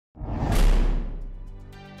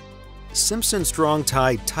Simpson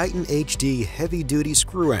Strong-Tie Titen HD heavy-duty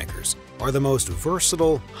screw anchors are the most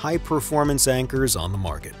versatile, high-performance anchors on the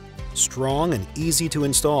market. Strong and easy to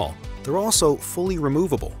install, they're also fully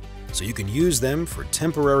removable, so you can use them for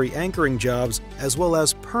temporary anchoring jobs as well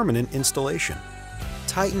as permanent installation.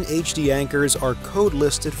 Titen HD anchors are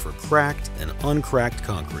code-listed for cracked and uncracked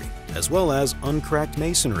concrete, as well as uncracked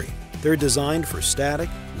masonry. They're designed for static,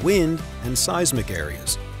 wind, and seismic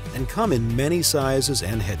areas, and come in many sizes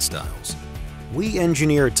and head styles. We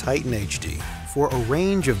engineer Titen HD for a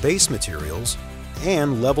range of base materials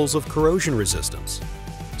and levels of corrosion resistance.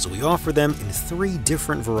 So we offer them in 3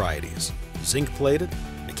 different varieties: zinc-plated,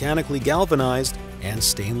 mechanically galvanized, and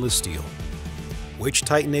stainless steel. Which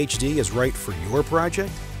Titen HD is right for your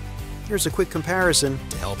project? Here's a quick comparison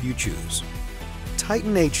to help you choose.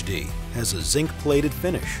 Titen HD has a zinc-plated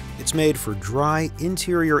finish. It's made for dry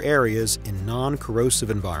interior areas in non-corrosive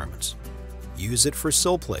environments. Use it for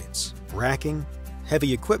sill plates, racking,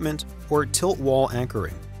 heavy equipment, or tilt wall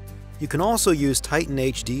anchoring. You can also use Titen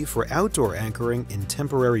HD for outdoor anchoring in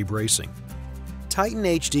temporary bracing. Titen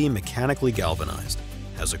HD mechanically galvanized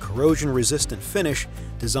has a corrosion-resistant finish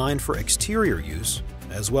designed for exterior use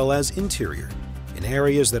as well as interior in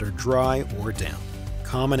areas that are dry or damp.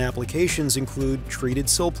 Common applications include treated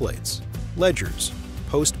sill plates, ledgers,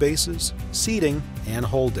 post bases, seating, and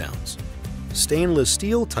hold-downs. Stainless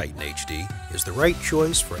steel Titen HD is the right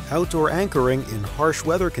choice for outdoor anchoring in harsh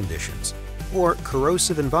weather conditions or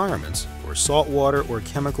corrosive environments where salt water or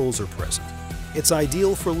chemicals are present. It's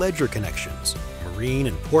ideal for ledger connections, marine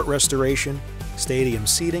and port restoration, stadium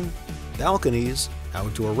seating, balconies,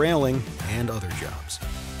 outdoor railing, and other jobs.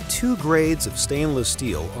 2 grades of stainless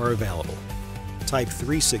steel are available. Type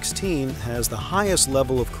 316 has the highest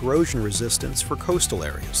level of corrosion resistance for coastal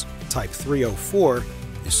areas. Type 304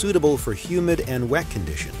 is suitable for humid and wet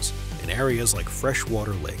conditions in areas like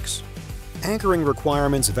freshwater lakes. Anchoring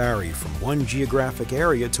requirements vary from one geographic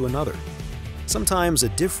area to another. Sometimes a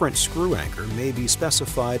different screw anchor may be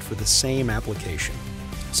specified for the same application.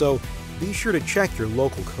 So be sure to check your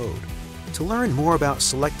local code. To learn more about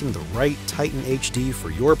selecting the right Titen HD for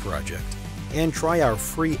your project and try our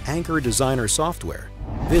free Anchor Designer software,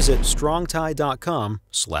 visit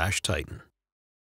strongtie.com/Titan.